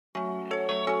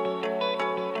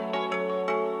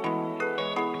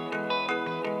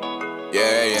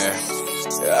Yeah.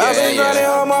 I've been grinding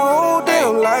all my whole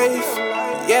damn life.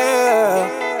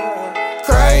 Yeah.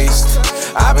 Christ,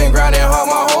 I've been grinding all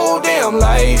my whole damn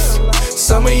life.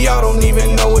 Some of y'all don't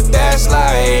even know what that's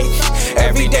like.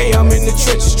 Every day I'm in the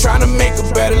trenches trying to make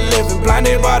a better living.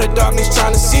 Blinded by the darkness,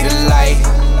 trying to see the light.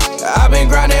 I've been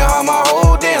grinding all my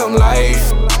whole damn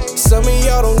life. Some of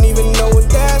y'all don't even know what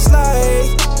that's like.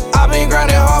 I've been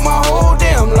grinding all my whole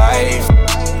damn life.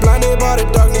 Blinded by the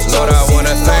darkness, Lord, I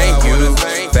wanna thank you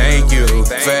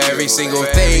for every single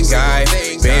thing I've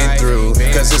been through.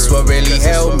 Cause it's what really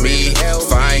helped me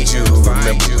find you.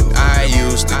 Remember when I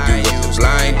used to do what the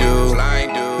blind do.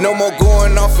 No more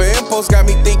going off of impulse, got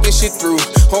me thinking shit through.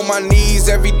 On my knees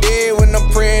every day when I'm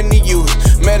praying to you.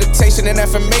 Meditation and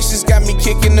affirmations got me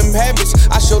kicking them habits.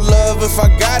 I show love if I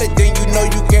got it, then you know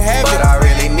you can have it. But I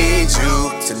really need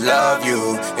you to love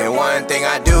you. And one thing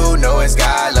I do know is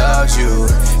God loves you.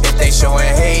 If they showing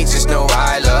hate, just know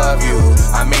I love you.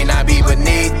 I may not be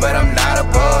beneath, but I'm not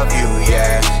above you.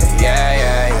 Yeah.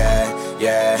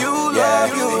 You love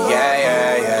you.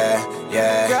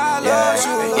 God loves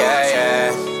you.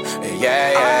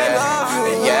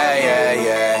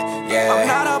 I'm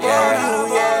not above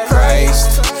you, yeah.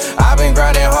 Christ, I've been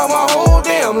grinding all my whole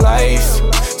damn life.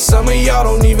 Some of y'all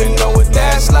don't even know what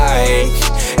that's like.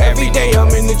 Every day I'm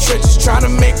in the trenches trying to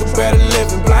make a better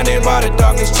living. Blinded by the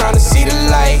darkness, trying to see the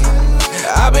light.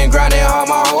 I've been grinding all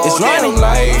my whole damn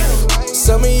life.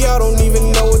 Some of y'all don't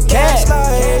even know what that's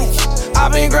like.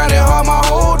 I've been grinding all my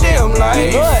whole damn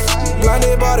life.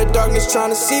 Blinded by the darkness, trying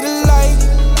to see the light.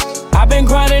 I've been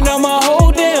grinding on my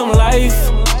whole damn life.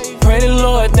 Pray the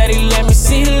Lord that He let me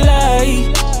see the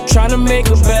light. Trying to make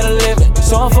a better living,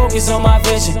 so I'm focused on my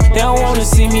vision. They don't wanna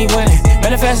see me winning,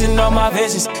 manifesting all my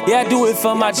visions. Yeah, I do it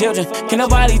for my children, can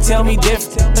nobody tell me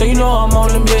different. So you know I'm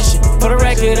on a mission, for the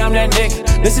record I'm that nigga.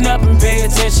 Listen up and pay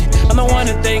attention, I'm the one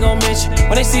that they gon' mention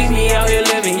when they see me out here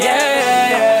living.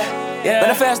 Yeah.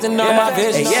 Manifesting all my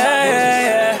visions.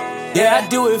 Yeah, I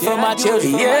do it for my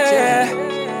children.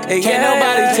 Can't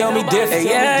nobody tell me different.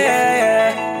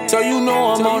 So you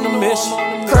know I'm on a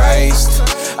mission. Christ,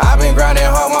 I've been grinding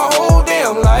all my whole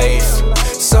damn life.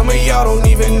 Some of y'all don't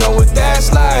even know what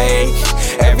that's like.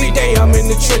 Every day I'm in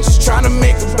the trenches trying to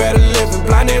make a better living.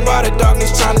 Blinded by the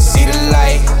darkness, trying to see the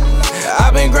light.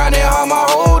 I've been grinding all my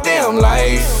whole damn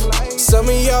life. Some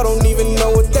of y'all don't even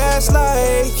know what that's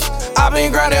like. I've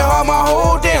been grinding all my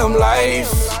whole damn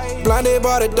life. Blinded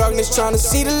by the darkness, trying to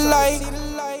see the light.